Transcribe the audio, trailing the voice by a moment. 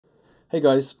Hey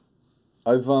guys,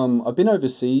 I've been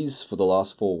overseas for the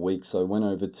last 4 weeks. I went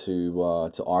over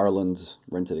to Ireland,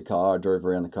 rented a car, drove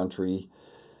around the country,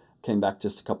 came back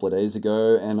just a couple of days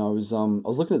ago, and I was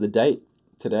looking at the date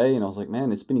today, and I was like,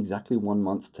 man, it's been exactly 1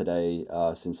 month today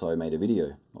since I made a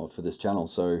video for this channel.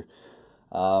 So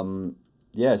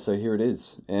yeah, so here it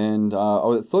is, and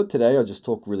I thought today I'd just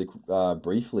talk really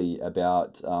briefly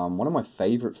about one of my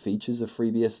favorite features of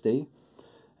FreeBSD.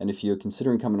 And if you're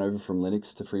considering coming over from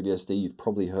Linux to FreeBSD, you've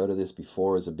probably heard of this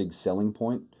before as a big selling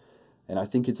point. And I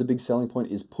think it's a big selling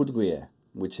point is poudriere,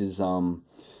 which is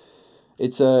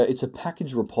it's a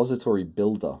package repository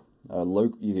builder, a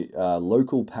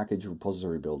local package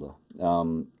repository builder.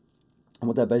 And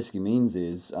what that basically means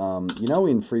is, in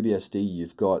FreeBSD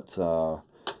you've got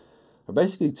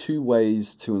basically two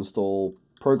ways to install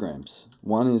programs.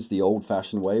 One is the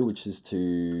old-fashioned way, which is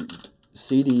to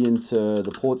cd into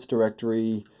the ports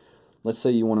directory. Let's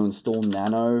say you want to install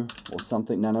Nano or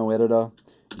something, Nano Editor.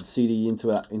 You'd cd into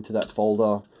that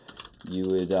folder. You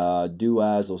would do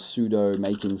as or sudo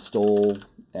make install,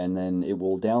 and then it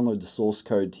will download the source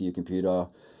code to your computer,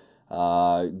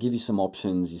 give you some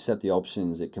options. You set the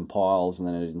options, it compiles, and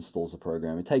then it installs the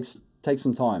program. It takes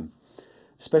some time,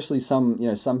 especially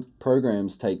some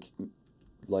programs take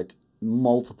like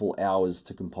multiple hours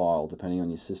to compile depending on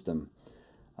your system.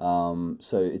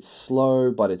 So it's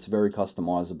slow, but it's very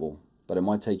customizable. But it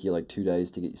might take you like 2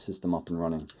 days to get your system up and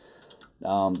running.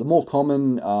 The more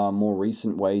common, more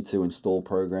recent way to install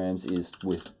programs is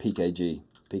with PKG.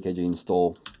 PKG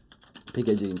install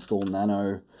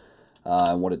Nano.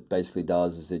 And what it basically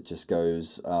does is it just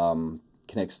goes,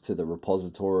 connects to the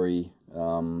repository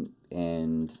and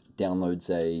downloads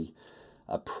a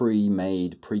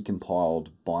pre-made,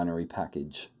 pre-compiled binary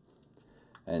package.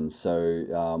 And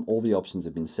so all the options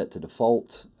have been set to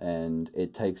default, and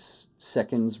it takes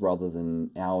seconds rather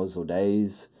than hours or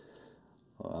days,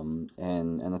 and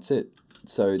that's it.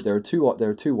 So there are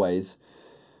two ways.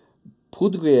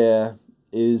 Poudriere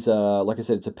is like I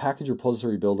said, it's a package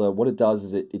repository builder. What it does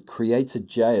is it creates a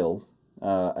jail,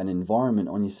 an environment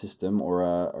on your system, or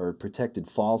a protected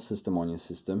file system on your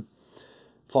system,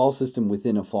 file system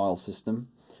within a file system,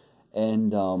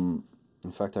 and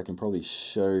in fact, I can probably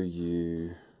show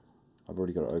you. I've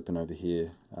already got it open over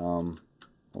here. Oh,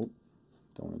 don't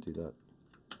want to do that.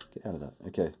 Get out of that.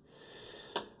 Okay.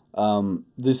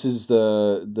 This is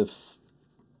the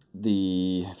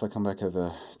if I come back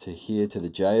over to here to the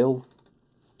jail,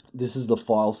 this is the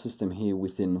file system here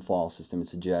within the file system.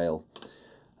 It's a jail.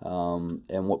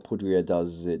 And what poudriere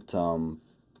does is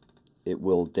it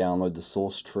will download the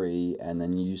source tree, and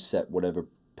then you set whatever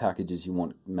packages you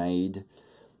want made,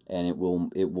 and it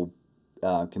will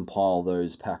compile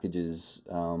those packages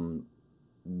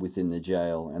within the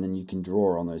jail, and then you can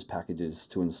draw on those packages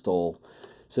to install.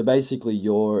 So basically,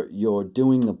 you're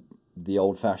doing the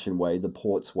old-fashioned way, the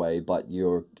ports way, but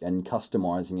and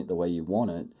customizing it the way you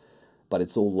want it, but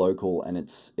it's all local, and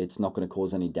it's not going to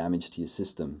cause any damage to your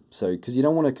system. So because you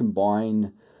don't want to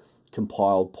combine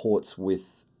compiled ports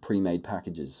with pre-made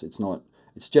packages,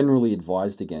 it's generally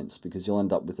advised against, because you'll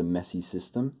end up with a messy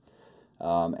system.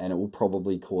 And it will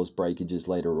probably cause breakages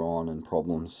later on and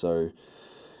problems. So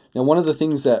now one of the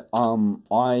things that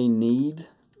I need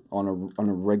on a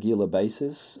regular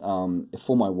basis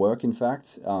for my work, in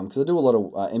fact, because I do a lot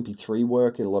of MP3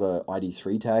 work and a lot of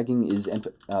ID3 tagging, is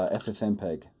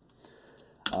FFmpeg.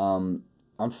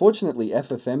 Unfortunately,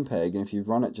 FFmpeg, and if you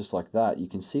run it just like that, you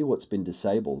can see what's been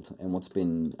disabled and what's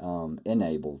been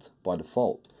enabled by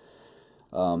default.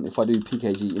 If I do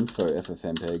pkg info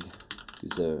FFmpeg,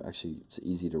 because actually it's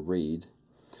easy to read,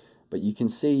 but you can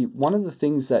see one of the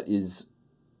things that is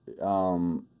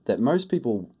that most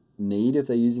people need if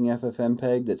they're using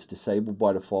FFmpeg that's disabled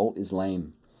by default is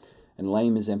lame, and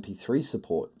lame is MP3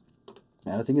 support,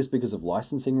 and I think it's because of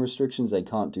licensing restrictions they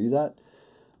can't do that.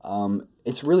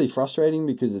 It's really frustrating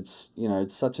because it's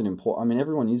such an important. I mean,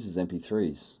 everyone uses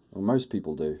MP3s, or most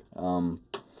people do.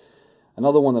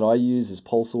 Another one that I use is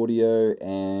Pulse Audio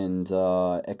and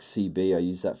XCB. I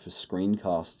use that for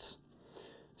screencasts.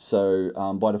 So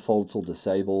by default it's all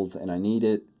disabled, and I need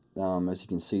it. As you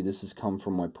can see, this has come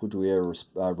from my poudriere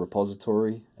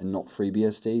repository and not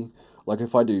FreeBSD. Like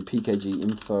if I do pkg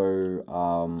info,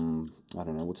 I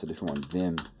don't know, what's a different one,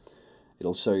 vim,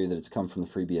 it'll show you that it's come from the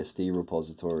FreeBSD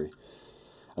repository.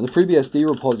 And the FreeBSD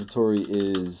repository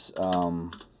is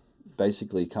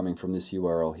basically coming from this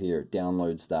URL here. It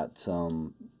downloads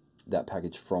that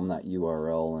package from that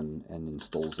URL and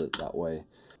installs it that way.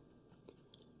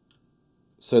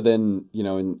 So then,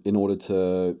 in order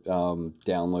to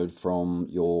download from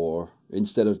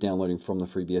instead of downloading from the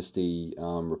FreeBSD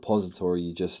repository,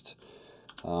 you just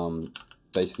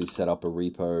basically set up a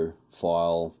repo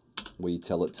file where you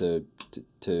tell it to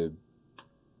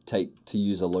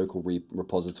use a local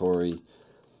repository,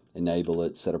 enable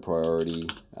it, set a priority,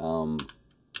 and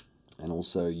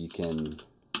also you can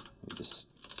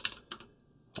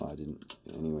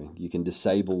you can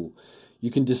disable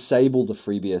the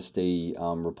FreeBSD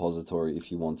repository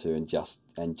if you want to, and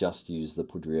just use the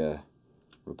poudriere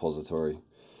repository.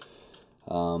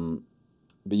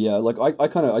 But yeah, like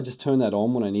I just turn that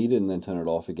on when I need it and then turn it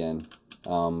off again.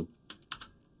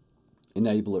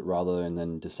 Enable it rather, and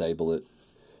then disable it.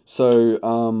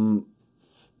 So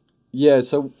yeah,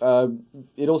 so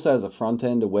it also has a front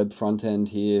end, a web front end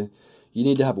here. You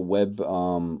need to have a web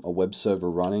server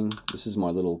running. This is my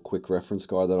little quick reference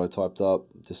guide that I typed up.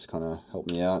 Just kind of help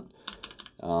me out.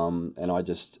 And I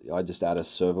just add a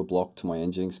server block to my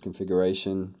Nginx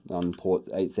configuration on port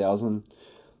 8000.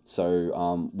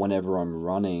 So whenever I'm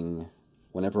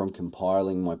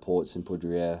compiling my ports in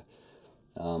poudriere,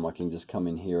 I can just come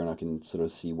in here and I can sort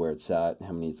of see where it's at,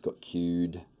 how many it's got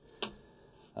queued.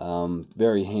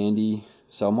 Very handy.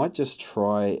 So I might just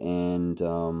try and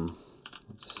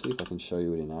let's see if I can show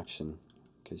you it in action,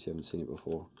 in case you haven't seen it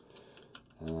before.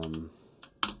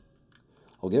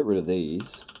 I'll get rid of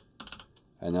these,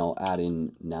 and I'll add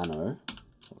in nano.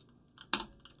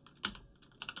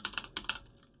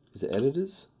 Is it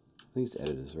editors? I think it's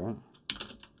editors, right?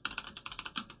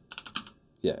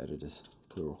 Yeah, editors,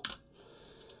 plural.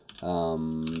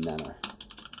 Nano.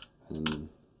 And,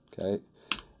 okay.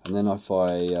 And then if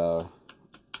I,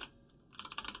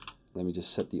 let me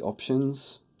just set the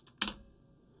options.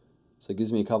 So it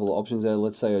gives me a couple of options there.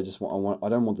 Let's say I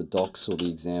don't want the docs or the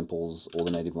examples or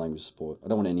the native language support. I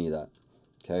don't want any of that.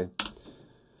 Okay.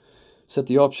 Set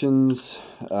the options,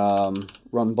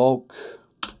 run bulk.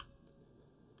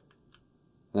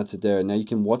 That's it there. Now you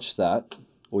can watch that,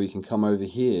 or you can come over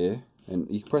here and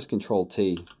you can press Control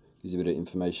T, gives you a bit of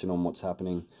information on what's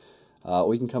happening.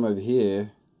 Or you can come over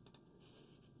here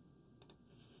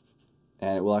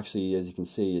and it will actually, as you can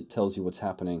see, it tells you what's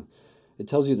happening. It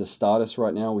tells you the status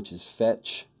right now, which is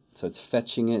fetch. So it's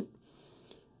fetching it.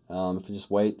 If you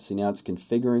just wait, see now it's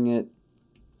configuring it.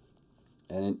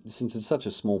 And since it's such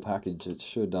a small package, it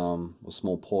should, or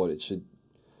small port, it should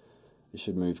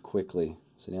move quickly.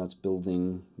 So now it's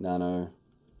building nano.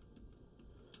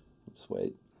 Just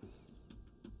wait.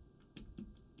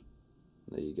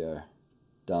 There you go.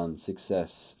 Done.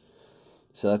 Success.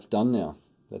 So that's done now.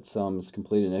 That's it's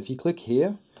completed. And if you click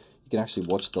here, you can actually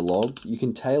watch the log. You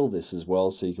can tail this as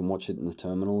well, so you can watch it in the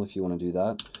terminal if you want to do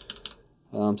that.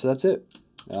 So that's it.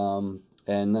 And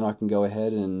then I can go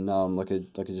ahead and like I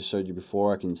just showed you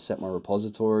before, I can set my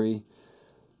repository.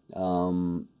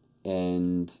 And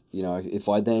you know, if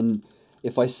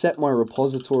I set my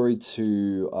repository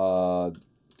to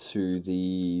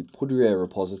the poudriere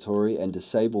repository and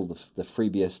disable the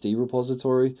FreeBSD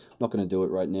repository, I'm not going to do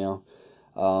it right now,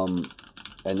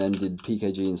 and then did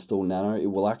pkg install nano,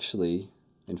 it will actually,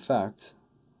 in fact,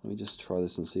 let me just try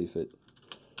this and see if it,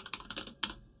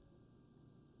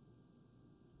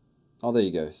 oh, there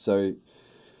you go. So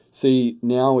see,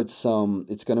 now it's going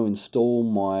to install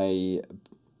my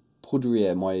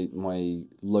poudriere, my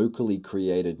locally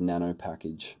created nano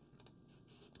package,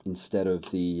 instead of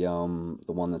the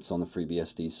one that's on the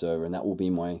FreeBSD server, and that will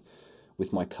be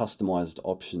with my customized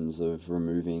options of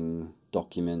removing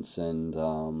documents and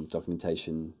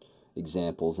documentation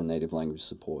examples and native language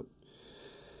support.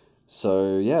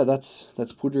 So yeah, that's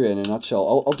poudriere in a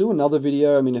nutshell. I'll do another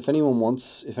video. I mean, if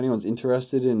anyone's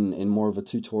interested in more of a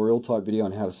tutorial type video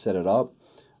on how to set it up,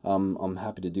 I'm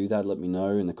happy to do that. Let me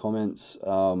know in the comments.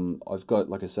 I've got,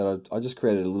 like I said, I just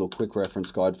created a little quick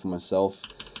reference guide for myself.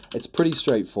 It's pretty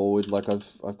straightforward. Like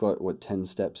I've got, what, 10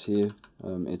 steps here.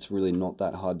 It's really not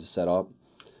that hard to set up.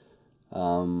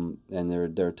 And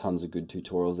there are tons of good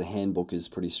tutorials. The handbook is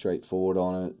pretty straightforward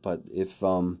on it. But if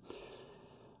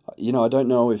you know, I don't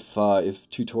know if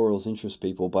tutorials interest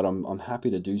people, but I'm happy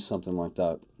to do something like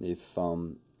that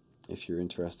if you're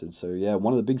interested. So yeah,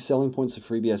 one of the big selling points of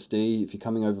FreeBSD, if you're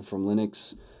coming over from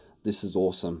Linux, this is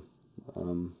awesome.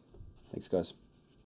 Thanks guys.